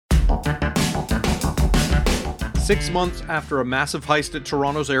6 months after a massive heist at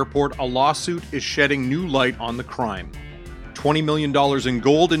Toronto's airport, a lawsuit is shedding new light on the crime. $20 million in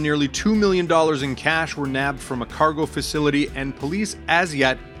gold and nearly $2 million in cash were nabbed from a cargo facility, and police, as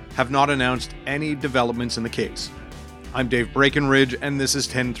yet, have not announced any developments in the case. I'm Dave Breckenridge, and this is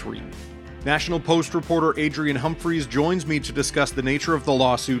 10-3. National Post reporter Adrian Humphreys joins me to discuss the nature of the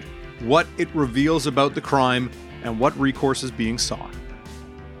lawsuit, what it reveals about the crime, and what recourse is being sought.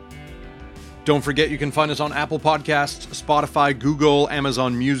 Don't forget you can find us on Apple Podcasts, Spotify, Google,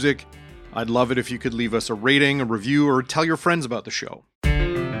 Amazon Music. I'd love it if you could leave us a rating, a review, or tell your friends about the show.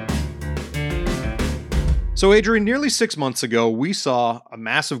 So Adrian, nearly 6 months ago, we saw a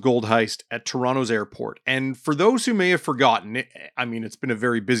massive gold heist at Toronto's airport. And for those who may have forgotten, it's been a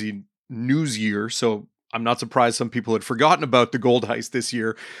very busy news year, so I'm not surprised some people had forgotten about the gold heist this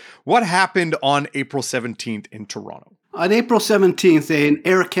year. What happened on April 17th in Toronto? On April 17th, an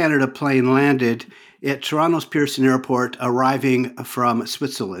Air Canada plane landed at Toronto's Pearson Airport, arriving from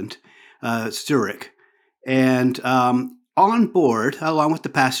Switzerland, Zurich. And on board, along with the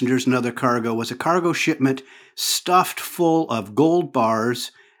passengers and other cargo, was a cargo shipment stuffed full of gold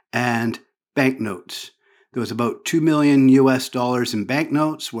bars and banknotes. There was about $2 million in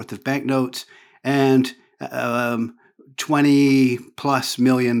banknotes, worth of banknotes, and $20 plus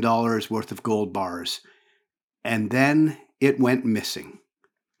million worth of gold bars. And then it went missing.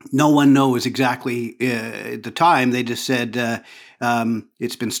 No one knows exactly at the time. They just said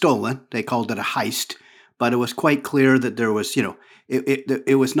it's been stolen. They called it a heist. But it was quite clear that there was,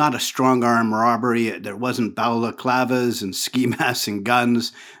 it was not a strong arm robbery. There wasn't balaclavas and ski masks and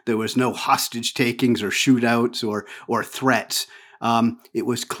guns. There was no hostage takings or shootouts or threats. It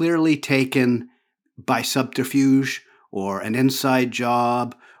was clearly taken by subterfuge or an inside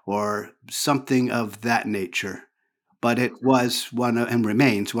job or something of that nature. But it was and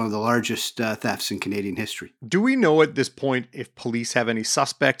remains one of the largest thefts in Canadian history. Do we know at this point if police have any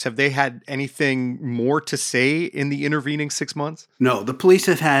suspects? Have they had anything more to say in the intervening 6 months? No, the police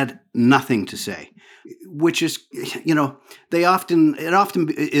have had nothing to say, which is, it often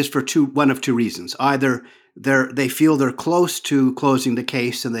is for one of two reasons. Either they feel they're close to closing the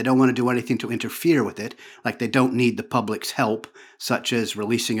case and they don't want to do anything to interfere with it, like they don't need the public's help, such as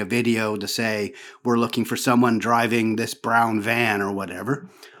releasing a video to say, we're looking for someone driving this brown van or whatever,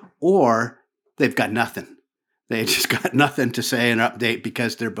 or they've got nothing. They just got nothing to say and update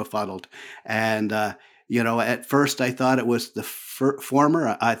because they're befuddled. And, at first I thought it was the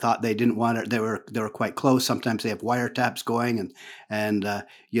former. I thought they didn't want it. They were quite close. Sometimes they have wiretaps going and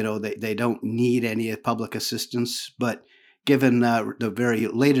they don't need any public assistance. But given the very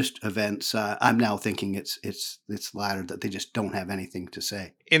latest events, I'm now thinking it's latter, that they just don't have anything to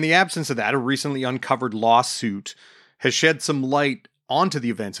say. In the absence of that, a recently uncovered lawsuit has shed some light onto the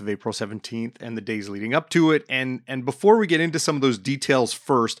events of April 17th and the days leading up to it. And before we get into some of those details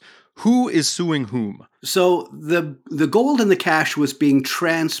first, who is suing whom? So the gold and the cash was being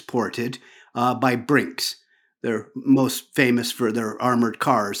transported by Brinks. They're most famous for their armored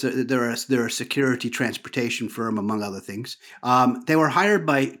cars. They're a security transportation firm, among other things. They were hired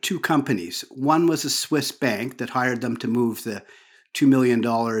by two companies. One was a Swiss bank that hired them to move the $2 million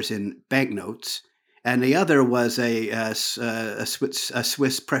in banknotes. And the other was a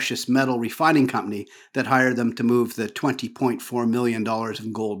Swiss precious metal refining company that hired them to move the $20.4 million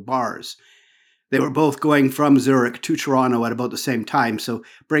in gold bars. They were both going from Zurich to Toronto at about the same time, so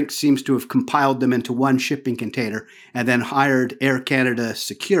Brink seems to have compiled them into one shipping container and then hired Air Canada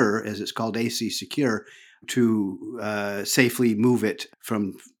Secure, as it's called, AC Secure, to safely move it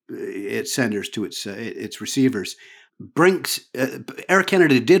from its senders to its receivers. Air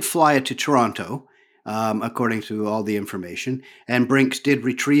Canada did fly it to Toronto, according to all the information. And Brinks did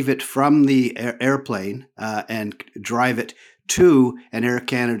retrieve it from the airplane and drive it to an Air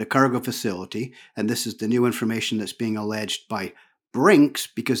Canada cargo facility. And this is the new information that's being alleged by Brinks,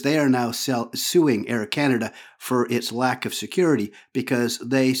 because they are now suing Air Canada for its lack of security, because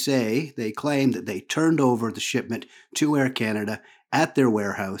they claim that they turned over the shipment to Air Canada at their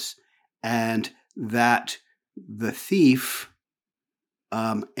warehouse and that the thief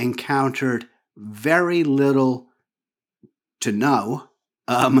encountered very little to no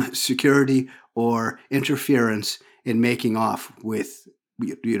security or interference in making off with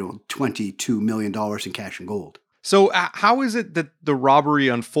 $22 million in cash and gold. So how is it that the robbery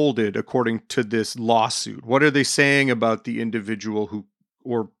unfolded according to this lawsuit? What are they saying about the individual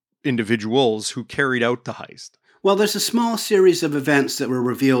or individuals who carried out the heist? Well, there's a small series of events that were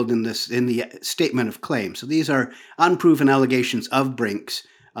revealed in the statement of claim. So these are unproven allegations of Brinks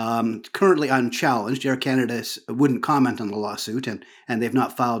currently unchallenged. Air Canada wouldn't comment on the lawsuit, and they've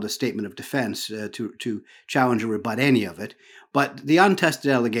not filed a statement of defense to challenge or rebut any of it. But the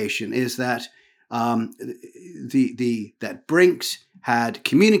untested allegation is that that Brinks had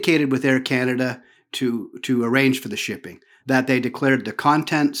communicated with Air Canada to arrange for the shipping, that they declared the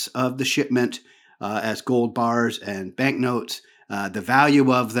contents of the shipment as gold bars and banknotes, the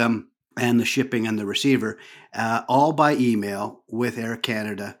value of them, and the shipping and the receiver, all by email with Air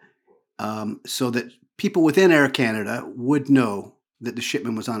Canada, so that people within Air Canada would know that the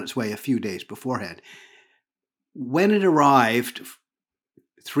shipment was on its way a few days beforehand. When it arrived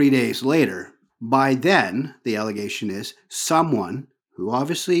 3 days later, by then, the allegation is, someone who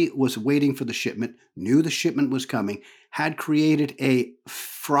obviously was waiting for the shipment, knew the shipment was coming, had created a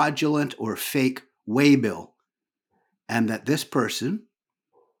fraudulent or fake waybill, and that this person,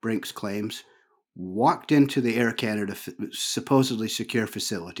 Brinks claims, walked into the Air Canada supposedly secure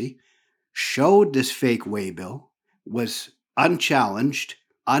facility, showed this fake waybill, was unchallenged,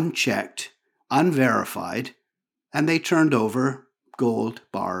 unchecked, unverified, and they turned over gold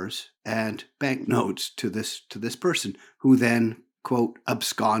bars and banknotes to this person, who then, quote,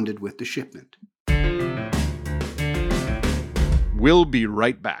 absconded with the shipment. We'll be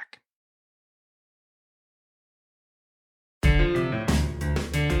right back.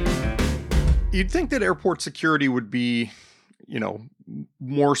 You'd think that airport security would be,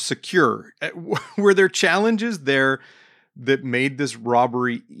 more secure. Were there challenges there that made this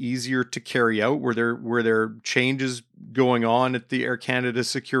robbery easier to carry out? Were there changes going on at the Air Canada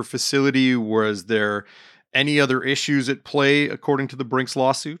secure facility? Was there any other issues at play according to the Brinks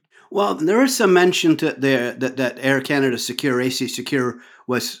lawsuit? Well, there is some mention that Air Canada Secure, AC Secure,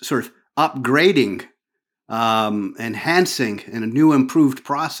 was sort of upgrading, enhancing, and new improved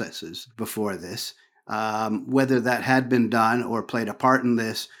processes before this. Whether that had been done or played a part in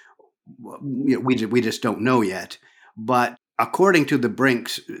this, we just don't know yet. But according to the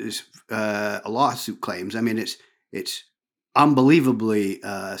Brinks lawsuit claims, I mean, it's unbelievably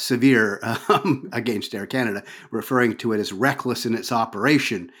severe against Air Canada, referring to it as reckless in its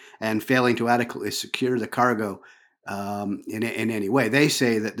operation and failing to adequately secure the cargo in any way. They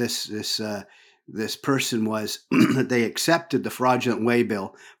say that this person was that they accepted the fraudulent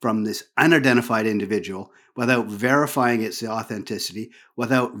waybill from this unidentified individual without verifying its authenticity,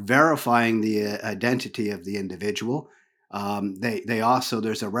 without verifying the identity of the individual. They also,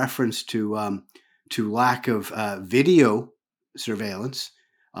 there's a reference to lack of video surveillance,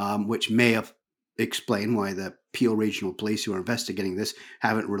 which may have explained why the Peel Regional Police, who are investigating this,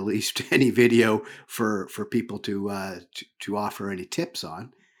 haven't released any video for people to offer any tips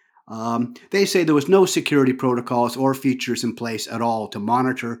on. They say there was no security protocols or features in place at all to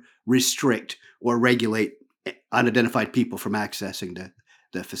monitor, restrict, or regulate unidentified people from accessing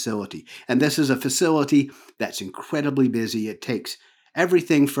the facility. And this is a facility that's incredibly busy. It takes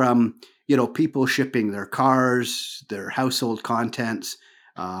everything from people shipping their cars, their household contents,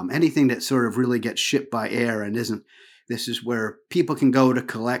 anything that sort of really gets shipped by air and isn't. This is where people can go to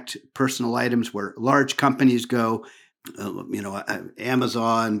collect personal items, where large companies go,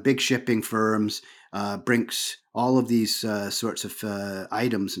 Amazon, big shipping firms, Brinks, all of these sorts of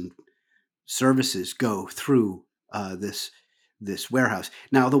items and services go through this warehouse.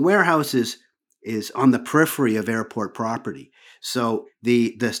 Now, the warehouse is on the periphery of airport property. So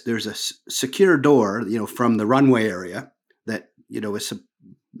there's a secure door, from the runway area that,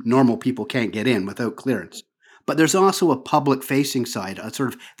 normal people can't get in without clearance. But there's also a public-facing side,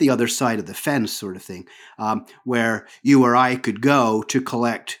 sort of the other side of the fence sort of thing, where you or I could go to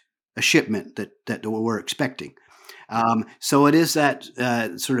collect a shipment that we're expecting. So it is that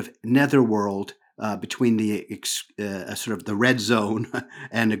sort of netherworld between the sort of the red zone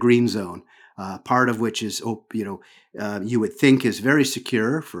and the green zone. Part of which is, you would think is very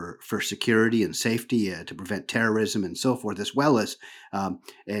secure for security and safety to prevent terrorism and so forth, as well as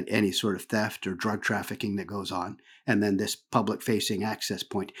any sort of theft or drug trafficking that goes on. And then this public-facing access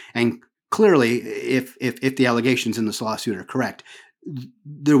point. And clearly, if the allegations in this lawsuit are correct,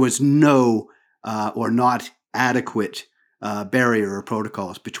 there was no or not adequate barrier or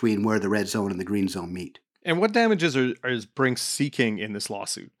protocols between where the red zone and the green zone meet. And what damages is Brinks seeking in this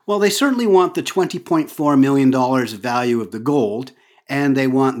lawsuit? Well, they certainly want the $20.4 million of value of the gold, and they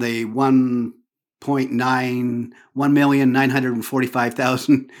want the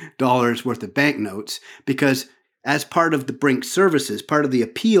 $1,945,000 worth of banknotes, because as part of the Brink services, part of the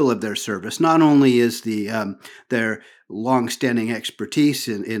appeal of their service, not only is their long-standing expertise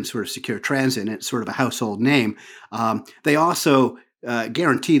in sort of secure transit, and it's sort of a household name, they also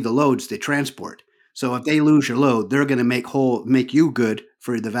guarantee the loads they transport. So if they lose your load, they're going to make you good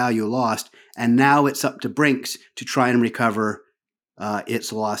for the value lost. And now it's up to Brinks to try and recover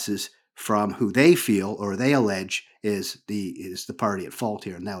its losses from who they feel or they allege is the party at fault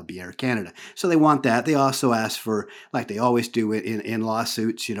here, and that would be Air Canada. So they want that. They also ask for, like they always do in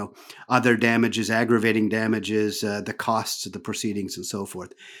lawsuits, other damages, aggravating damages, the costs of the proceedings, and so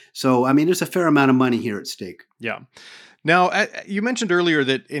forth. So, I mean, there's a fair amount of money here at stake. Yeah. Now, you mentioned earlier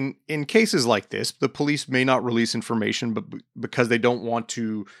that in cases like this, the police may not release information, but because they don't want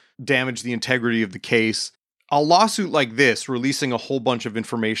to damage the integrity of the case. A lawsuit like this, releasing a whole bunch of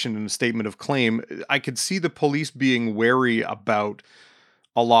information in a statement of claim, I could see the police being wary about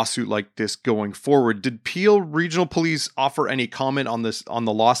a lawsuit like this going forward. Did Peel Regional Police offer any comment on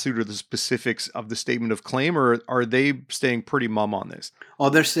the lawsuit or the specifics of the statement of claim, or are they staying pretty mum on this? Oh,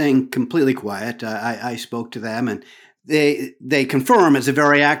 they're staying completely quiet. I spoke to them, and they confirm it's a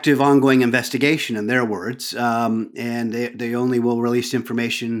very active, ongoing investigation, in their words, and they only will release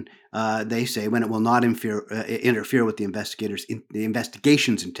information, they say, when it will not interfere with the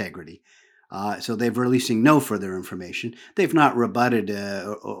investigation's integrity. So they're releasing no further information. They've not rebutted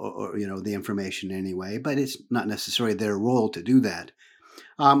the information in any way, but it's not necessarily their role to do that.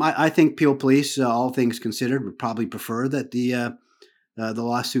 I think Peel Police, all things considered, would probably prefer that the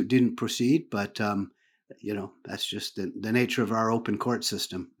lawsuit didn't proceed, but that's just the nature of our open court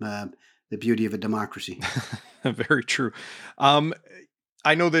system, the beauty of a democracy. Very true.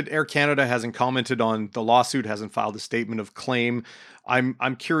 I know that Air Canada hasn't commented on the lawsuit, hasn't filed a statement of claim.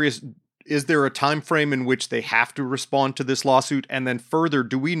 I'm curious, is there a time frame in which they have to respond to this lawsuit? And then further,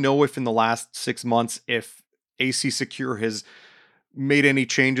 do we know if in the last 6 months, if AC Secure has made any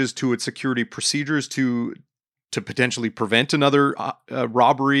changes to its security procedures to potentially prevent another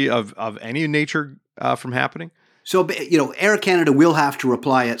robbery of any nature from happening? So, Air Canada will have to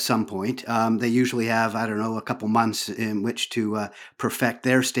reply at some point. They usually have, a couple months in which to perfect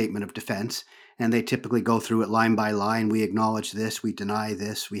their statement of defense. And they typically go through it line by line. We acknowledge this, we deny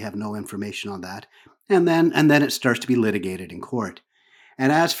this, we have no information on that. And then it starts to be litigated in court.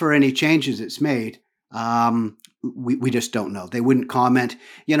 And as for any changes it's made, we just don't know. They wouldn't comment.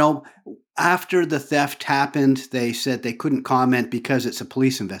 After the theft happened, they said they couldn't comment because it's a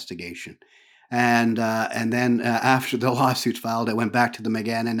police investigation. And then after the lawsuit's filed, it went back to them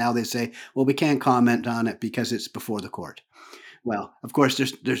again, and now they say, well, we can't comment on it because it's before the court. Well, of course,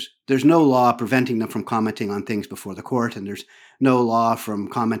 there's no law preventing them from commenting on things before the court, and there's no law from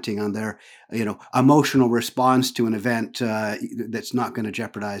commenting on their emotional response to an event that's not going to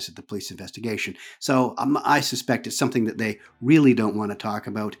jeopardize the police investigation. So I suspect it's something that they really don't want to talk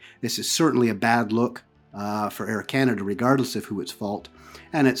about. This is certainly a bad look for Air Canada, regardless of who it's fault.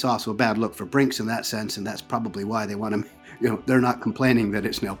 And it's also a bad look for Brinks in that sense, and that's probably why they want to, they're not complaining that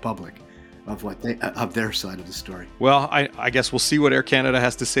it's now public of their side of the story. Well, I guess we'll see what Air Canada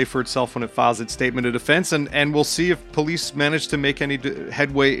has to say for itself when it files its statement of defense, and we'll see if police manage to make any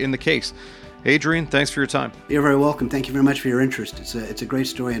headway in the case. Adrian, thanks for your time. You're very welcome. Thank you very much for your interest. It's a great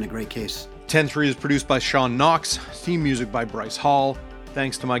story and a great case. 10-3 is produced by Sean Knox, theme music by Bryce Hall.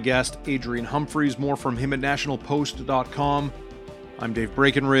 Thanks to my guest, Adrian Humphreys. More from him at nationalpost.com. I'm Dave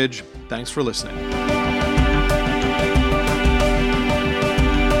Breckenridge. Thanks for listening.